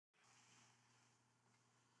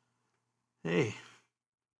Hey,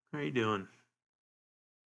 how are you doing?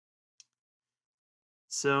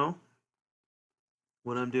 So,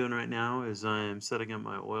 what I'm doing right now is I'm setting up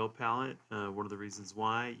my oil palette. One of the reasons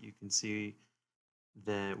why you can see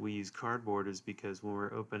that we use cardboard is because when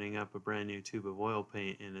we're opening up a brand new tube of oil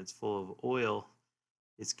paint and it's full of oil,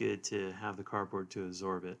 it's good to have the cardboard to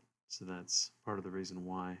absorb it. So that's part of the reason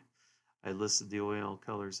why I listed the oil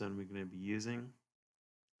colors that I'm going to be using,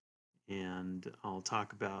 and I'll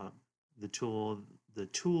talk about the tools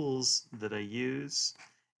that I use,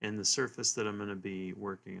 and the surface that I'm going to be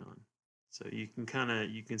working on. So you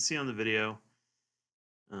can see on the video,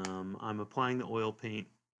 I'm applying the oil paint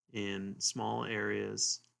in small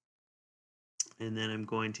areas, and then I'm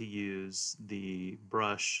going to use the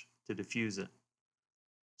brush to diffuse it.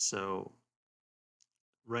 So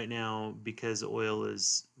right now, because oil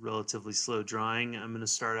is relatively slow drying, I'm going to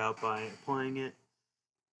start out by applying it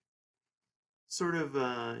sort of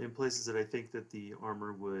in places that I think that the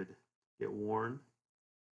armor would get worn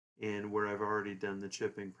and where I've already done the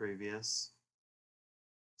chipping previous.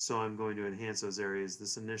 So I'm going to enhance those areas.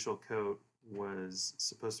 This initial coat was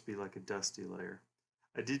supposed to be like a dusty layer.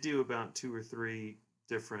 I did do about 2 or 3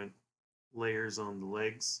 different layers on the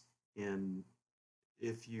legs, and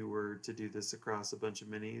if you were to do this across a bunch of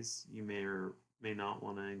minis, you may or may not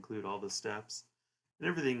want to include all the steps. And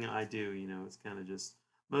everything I do, it's kind of just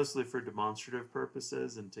mostly for demonstrative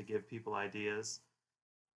purposes and to give people ideas.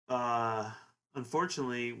 Uh,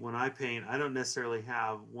 Unfortunately, when I paint, I don't necessarily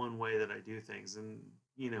have one way that I do things, and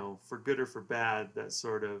for good or for bad, that's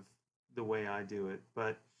sort of the way I do it.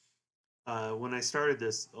 But when I started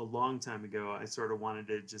this a long time ago, I sort of wanted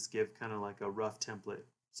to just give kind of like a rough template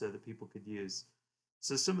so that people could use.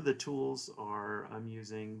 So some of the tools are I'm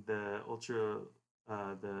using the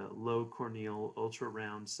low Cornell ultra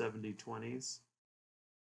round 7020s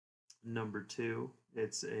number 2.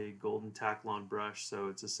 It's a golden Taklon brush, so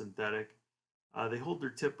it's a synthetic. They hold their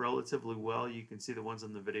tip relatively well. You can see the ones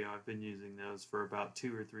in the video. I've been using those for about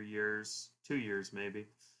 2 or 3 years, 2 years maybe.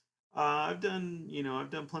 I've done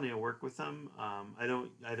plenty of work with them. I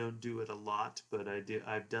don't do it a lot, but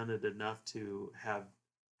I've done it enough to have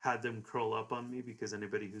had them curl up on me, because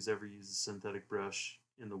anybody who's ever used a synthetic brush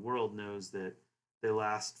in the world knows that they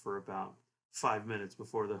last for about 5 minutes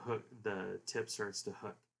before the tip starts to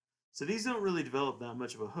hook. So these don't really develop that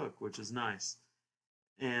much of a hook, which is nice.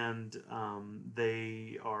 And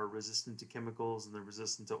they are resistant to chemicals and they're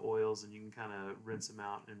resistant to oils, and you can kind of rinse them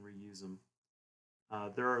out and reuse them.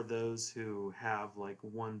 There are those who have like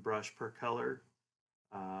one brush per color.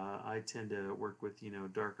 I tend to work with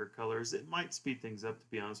darker colors. It might speed things up, to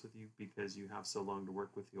be honest with you, because you have so long to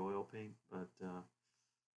work with the oil paint. But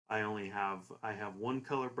I have one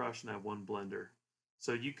color brush and I have one blender.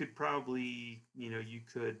 So you could probably you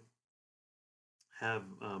could have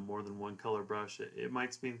more than one color brush. It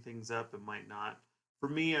might speed things up. It might not. For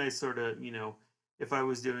me, I sort of if I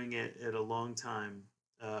was doing it at a long time,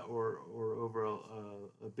 or over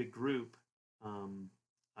a big group, um,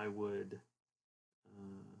 I would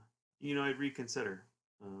I'd reconsider.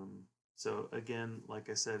 So again, like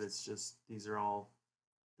I said, it's just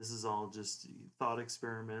this is all just thought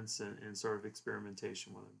experiments and sort of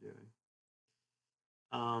experimentation what I'm doing.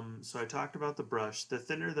 So I talked about the brush. The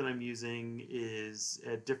thinner that I'm using is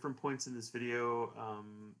at different points in this video.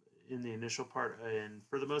 In the initial part, and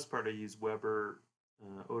for the most part, I use Weber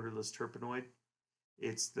odorless terpenoid.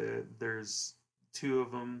 There's 2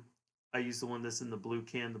 of them. I use the one that's in the blue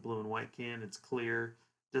can, the blue and white can. It's clear,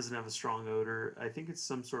 doesn't have a strong odor. I think it's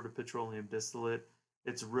some sort of petroleum distillate.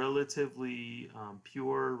 It's relatively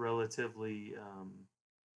pure, relatively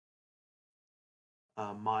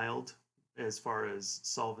mild as far as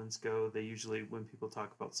solvents go. They usually, when people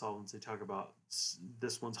talk about solvents, they talk about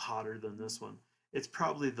this one's hotter than this one. It's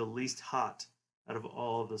probably the least hot out of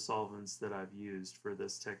all of the solvents that I've used for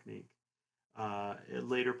this technique. In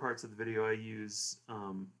later parts of the video, I use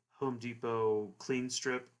Home Depot Clean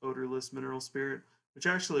Strip odorless mineral spirit, which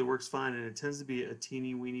actually works fine, and it tends to be a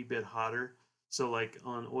teeny weeny bit hotter. So, like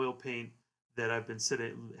on oil paint that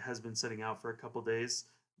has been sitting out for a couple days,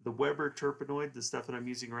 the Weber terpenoid, the stuff that I'm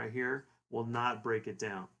using right here, will not break it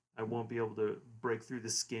down. I won't be able to break through the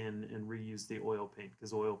skin and reuse the oil paint,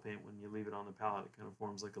 because oil paint, when you leave it on the palette, it kind of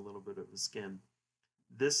forms like a little bit of a skin.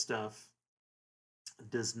 This stuff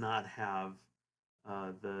does not have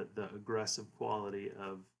the aggressive quality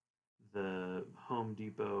of the Home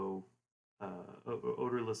Depot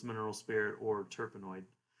odorless mineral spirit or terpenoid.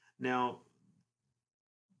 Now,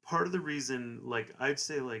 part of the reason, like I'd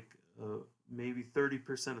say, like maybe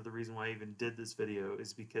 30% of the reason why I even did this video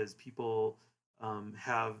is because people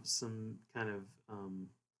have some kind of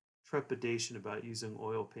trepidation about using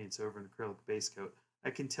oil paints over an acrylic base coat. I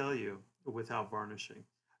can tell you without varnishing.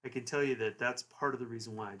 I can tell you that that's part of the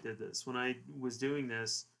reason why I did this. When I was doing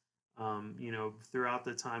this, you know, throughout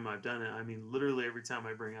the time I've done it, I mean, literally every time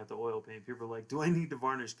I bring out the oil paint, people are like, "Do I need to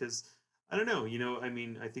varnish?" Because I don't know, you know, I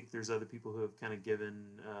mean, I think there's other people who have kind of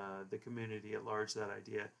given the community at large that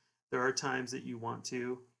idea. There are times that you want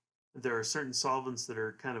to. There are certain solvents that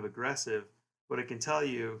are kind of aggressive. What I can tell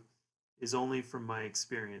you is only from my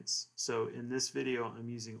experience. So in this video, I'm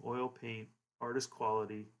using oil paint, artist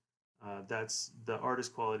quality. That's the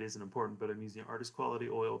artist quality isn't important, but I'm using artist quality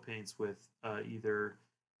oil paints with either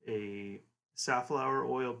a safflower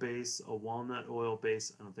oil base, a walnut oil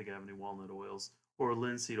base. I don't think I have any walnut oils, or a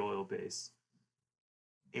linseed oil base.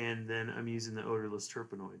 And then I'm using the odorless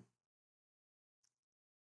terpenoid.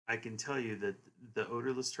 I can tell you that the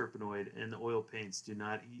odorless terpenoid and the oil paints do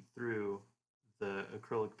not eat through the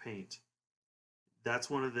acrylic paint. That's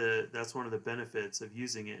one of the benefits of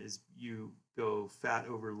using it is you go fat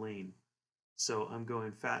over lean. So I'm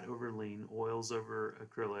going fat over lean, oils over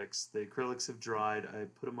acrylics. The acrylics have dried. I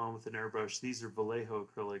put them on with an airbrush. These are Vallejo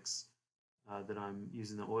acrylics that I'm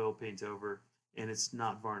using the oil paint over, and it's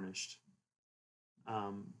not varnished.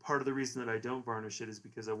 Part of the reason that I don't varnish it is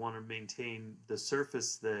because I want to maintain the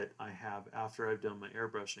surface that I have after I've done my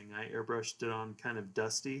airbrushing. I airbrushed it on kind of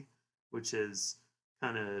dusty, which is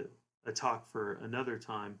kind of a talk for another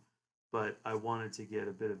time, but I wanted to get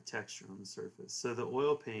a bit of texture on the surface. So the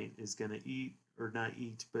oil paint is going to eat, or not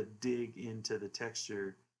eat, but dig into the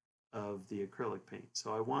texture of the acrylic paint.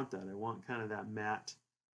 So I want that. I want kind of that matte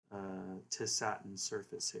to satin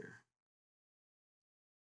surface here.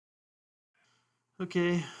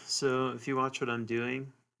 Okay, so if you watch what I'm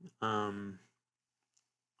doing, I'm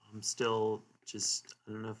still just,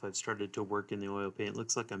 I don't know if I've started to work in the oil paint. It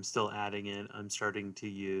looks like I'm still adding it. I'm starting to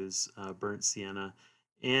use burnt sienna.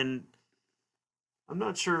 And I'm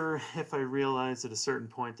not sure if I realized at a certain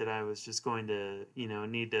point that I was just going to, you know,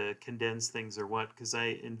 need to condense things or what, because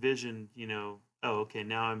I envisioned, you know, oh, okay,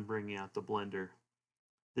 now I'm bringing out the blender.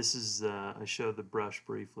 This is, I showed the brush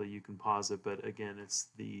briefly, you can pause it, but again, it's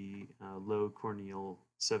the low Cornell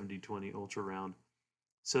 7020 ultra round.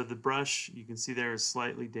 So the brush, you can see there is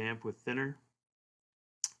slightly damp with thinner,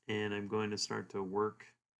 and I'm going to start to work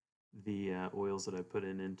the oils that I put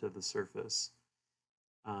in into the surface.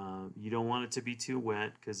 You don't want it to be too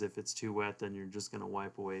wet, because if it's too wet, then you're just going to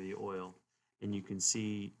wipe away the oil, and you can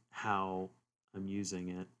see how I'm using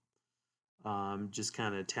it. Just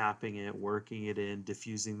kind of tapping it, working it in,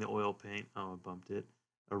 diffusing the oil paint. Oh, I bumped it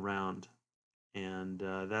around, and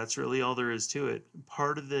that's really all there is to it.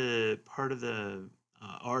 Part of the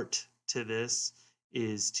art to this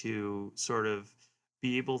is to sort of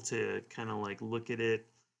be able to kind of like look at it,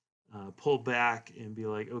 pull back, and be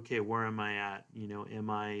like, okay, where am I at? You know,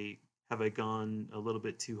 have I gone a little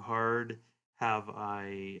bit too hard? Have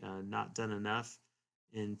I not done enough?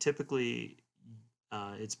 And typically,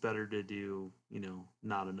 it's better to do, you know,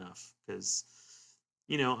 not enough, because,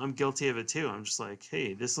 you know, I'm guilty of it too. I'm just like,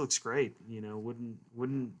 hey, this looks great. You know,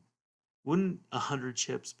 wouldn't 100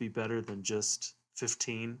 chips be better than just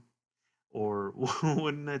 15? Or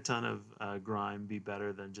wouldn't a ton of grime be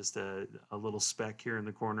better than just a little speck here in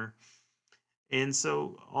the corner? And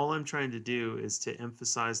so all I'm trying to do is to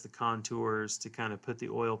emphasize the contours, to kind of put the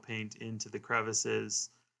oil paint into the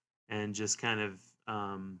crevices, and just kind of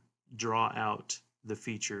draw out the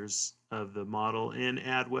features of the model and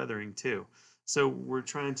add weathering too. So we're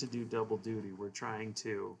trying to do double duty. We're trying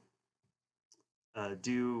to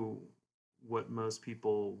do what most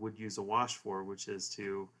people would use a wash for, which is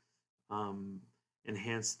to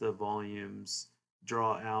enhance the volumes,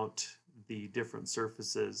 draw out the different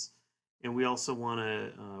surfaces, and we also want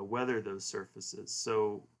to weather those surfaces.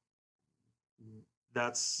 So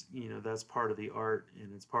that's, you know, that's part of the art,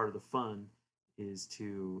 and it's part of the fun, is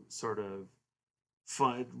to sort of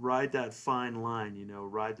ride that fine line, you know,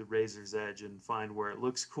 ride the razor's edge and find where it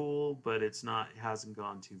looks cool, but it's not, it hasn't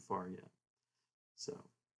gone too far yet. So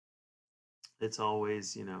it's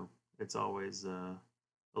always, you know, it's always a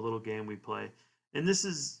little game we play. And this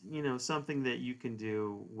is, you know, something that you can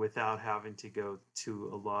do without having to go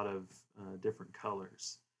to a lot of different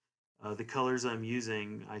colors. The colors I'm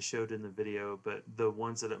using, I showed in the video, but the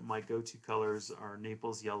ones that my go-to colors are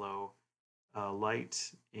Naples Yellow Light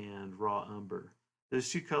and Raw Umber. Those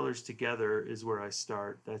two colors together is where I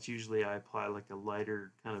start. That's usually I apply like a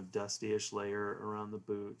lighter kind of dusty-ish layer around the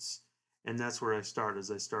boots. And that's where I start, as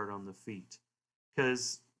I start on the feet.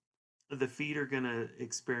 Because the feet are going to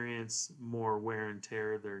experience more wear and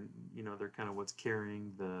tear. They're, you know, they're kind of what's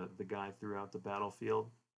carrying the guy throughout the battlefield.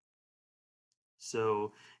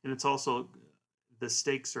 So, and it's also the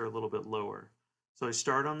stakes are a little bit lower. So I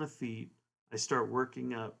start on the feet, I start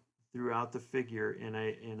working up throughout the figure, and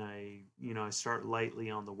I start lightly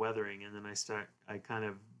on the weathering, and then I kind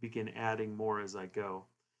of begin adding more as I go.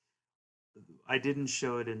 I didn't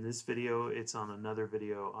show it in this video, it's on another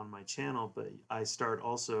video on my channel, but I start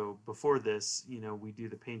also before this, we do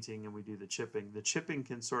the painting and we do the chipping. The chipping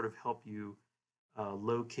can sort of help you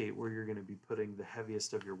locate where you're going to be putting the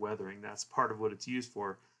heaviest of your weathering. That's part of what it's used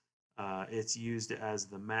for. It's used as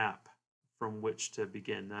the map from which to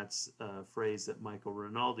begin. That's a phrase that Michael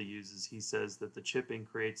Rinaldi uses. He says that the chipping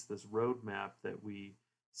creates this roadmap that we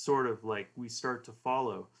sort of we start to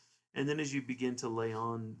follow. And then as you begin to lay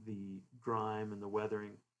on the grime and the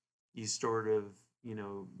weathering, you sort of,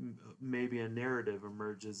 maybe a narrative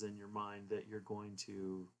emerges in your mind that you're going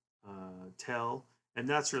to tell. And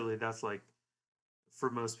that's like, for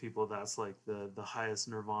most people, that's like the highest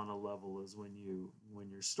nirvana level, is when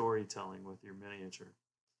you're storytelling with your miniature.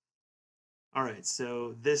 All right,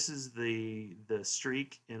 so this is the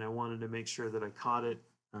streak, and I wanted to make sure that I caught it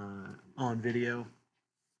on video.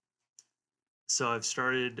 So I've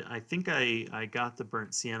started, I think I got the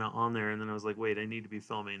burnt sienna on there, and then I was like, wait, I need to be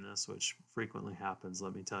filming this, which frequently happens,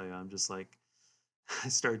 let me tell you. I'm just like, I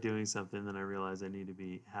start doing something, then I realize I need to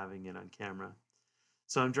be having it on camera.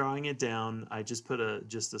 So I'm drawing it down. I just put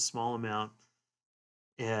just a small amount.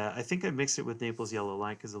 I think I mixed it with Naples Yellow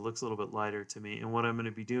Light because it looks a little bit lighter to me. And what I'm going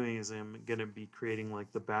to be doing is I'm going to be creating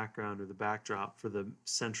like the background or the backdrop for the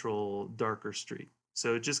central darker streak.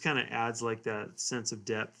 So it just kind of adds like that sense of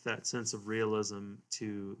depth, that sense of realism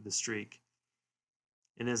to the streak.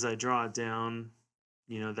 And as I draw it down,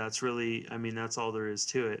 that's really, that's all there is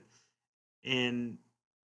to it. And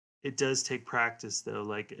it does take practice though.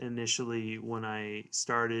 Like initially when I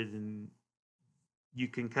started, and you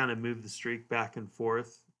can kind of move the streak back and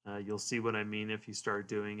forth. You'll see what I mean if you start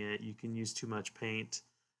doing it. You can use too much paint.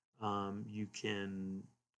 You can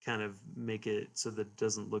kind of make it so that it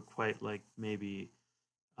doesn't look quite like maybe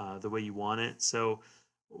the way you want it. So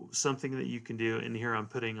something that you can do, and here I'm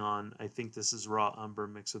putting on, I think this is raw umber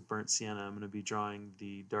mixed with burnt sienna. I'm going to be drawing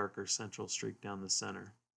the darker central streak down the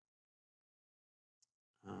center.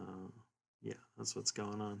 Yeah, that's what's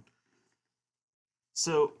going on.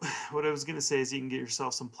 So what I was going to say is you can get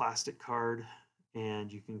yourself some plastic card,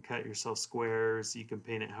 and you can cut yourself squares. You can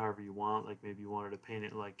paint it however you want. Like maybe you wanted to paint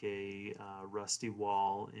it like a rusty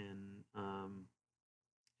wall in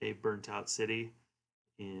a burnt out city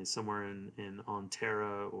somewhere on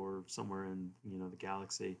Terra, or somewhere in the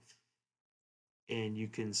galaxy. And you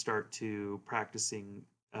can start to practice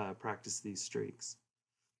these streaks.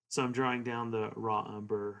 So I'm drawing down the raw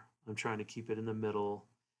umber. I'm trying to keep it in the middle.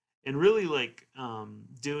 And really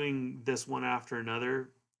doing this one after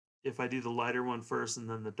another, if I do the lighter one first and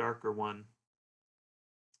then the darker one,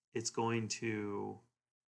 it's going to,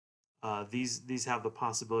 these have the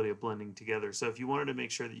possibility of blending together. So if you wanted to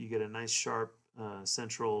make sure that you get a nice sharp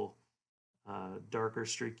central darker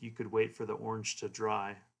streak, you could wait for the orange to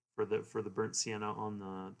dry, for the burnt sienna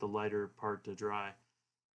on the lighter part to dry,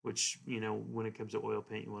 which, when it comes to oil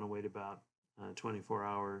paint, you want to wait about 24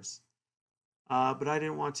 hours. But I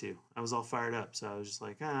didn't want to. I was all fired up, so I was just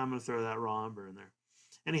like, I'm going to throw that raw umber in there.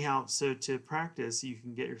 Anyhow, so to practice, you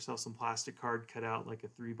can get yourself some plastic card, cut out like a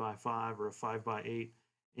 3x5 or a 5x8,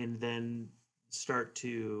 and then start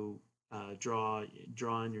to draw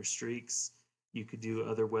in your streaks. You could do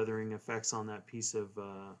other weathering effects on that piece of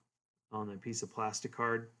plastic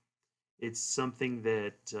card. It's something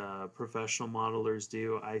that professional modelers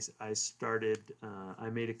do. I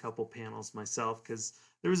made a couple panels myself because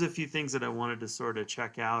there was a few things that I wanted to sort of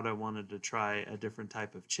check out. I wanted to try a different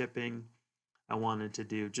type of chipping. I wanted to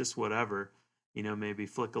do just whatever, maybe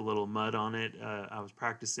flick a little mud on it. I was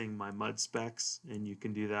practicing my mud specs, and you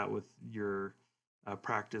can do that with your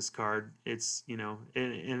practice card. It's, and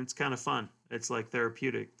it's kind of fun. It's like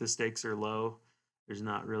therapeutic. The stakes are low. There's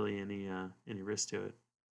not really any risk to it.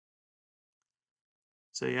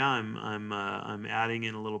 So yeah, I'm adding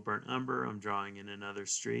in a little burnt umber. I'm drawing in another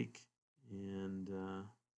streak, and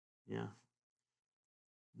yeah,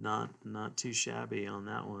 not too shabby on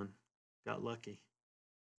that one. Got lucky.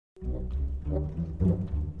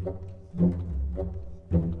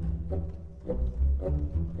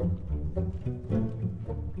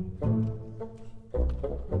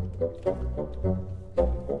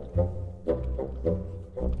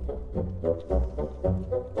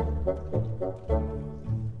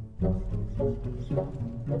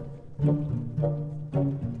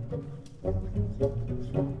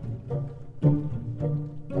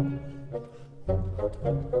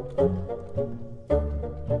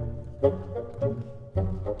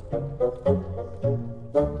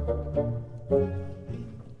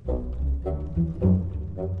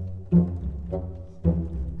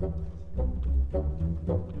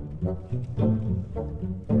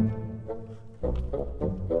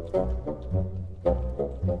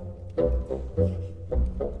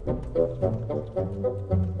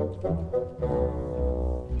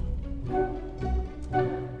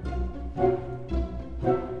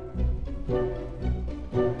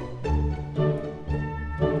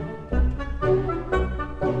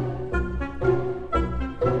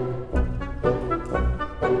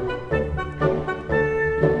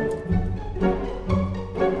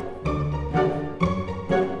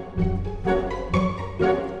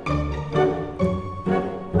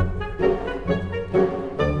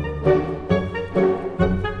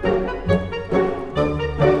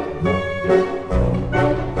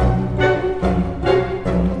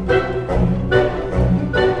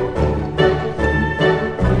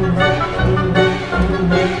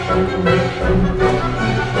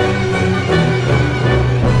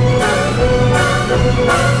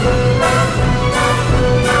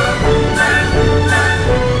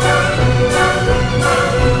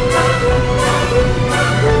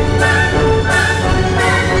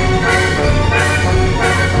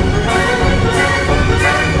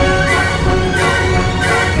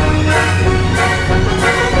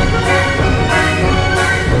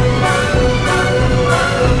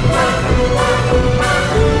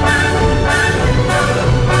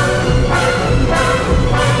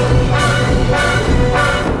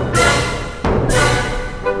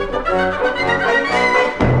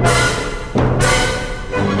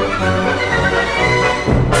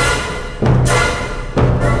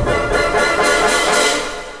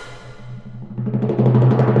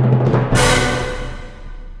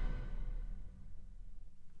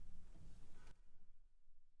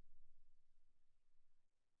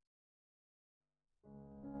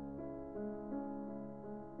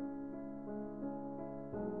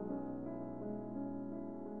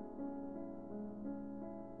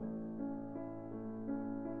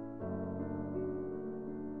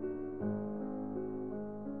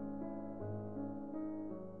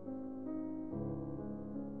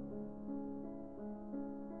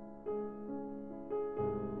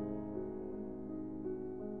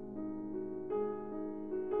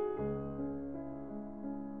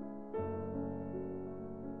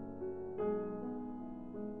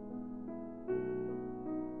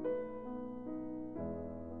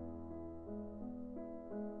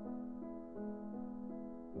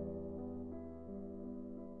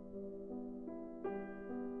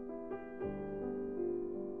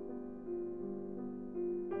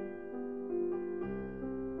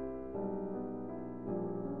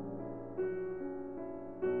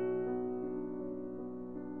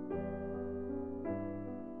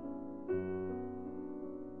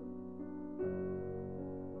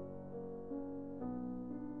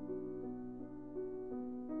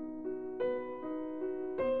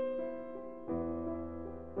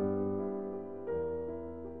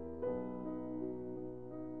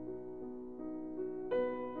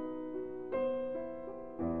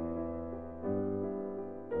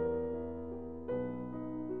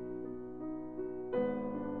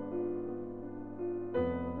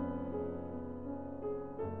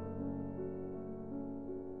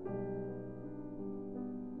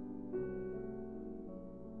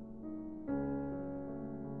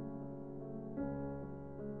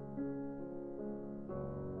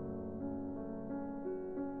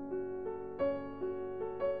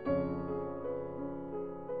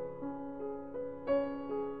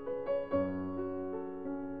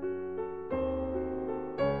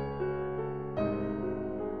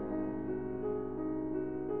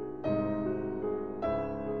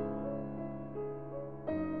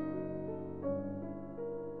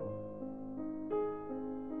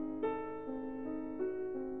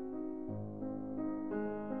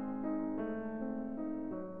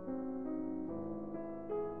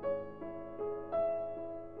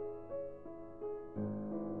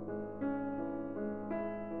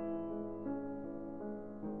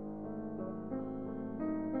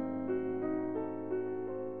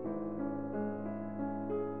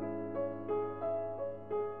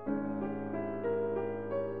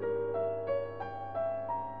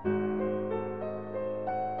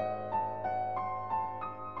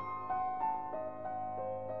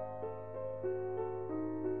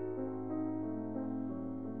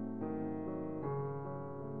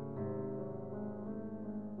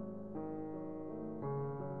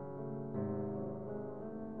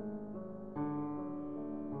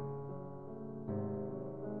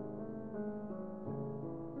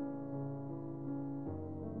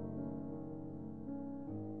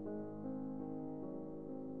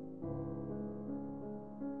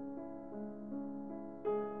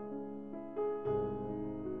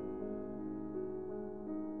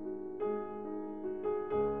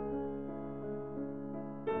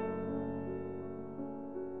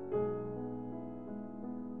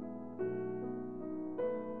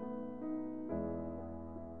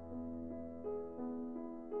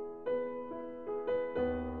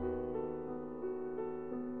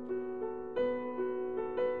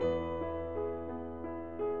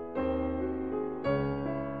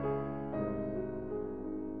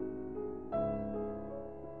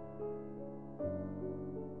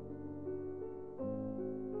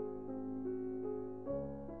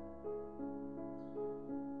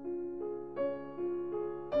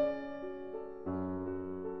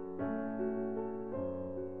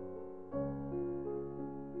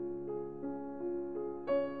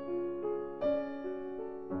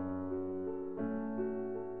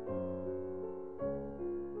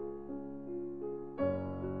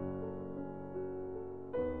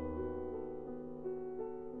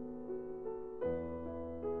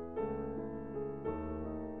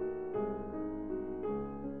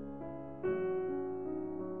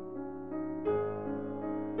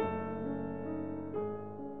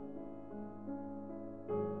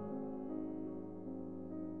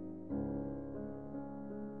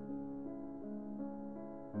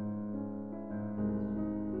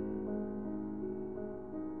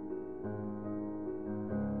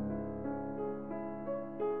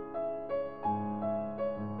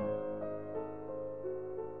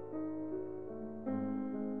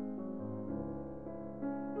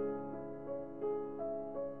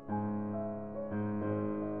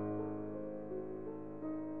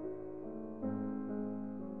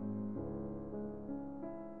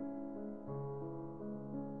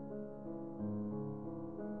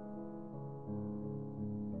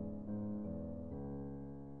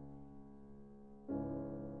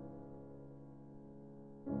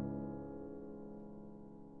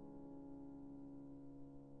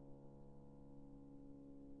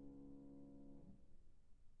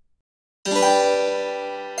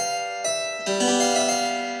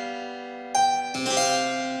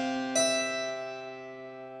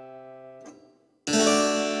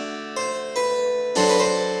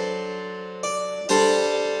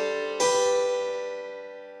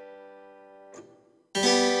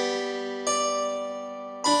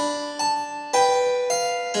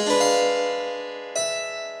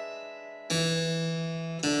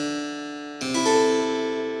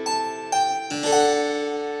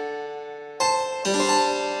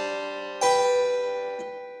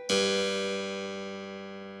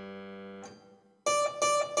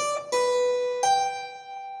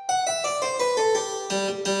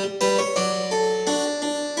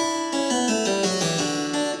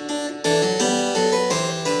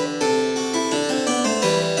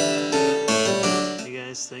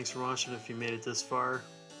 watching if you made it this far.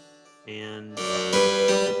 And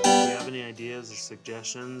if you have any ideas or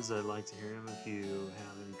suggestions, I'd like to hear them. If you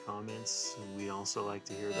have any comments, we also like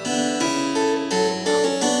to hear them.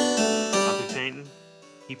 Happy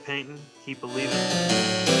painting, keep believing.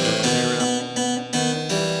 See you around.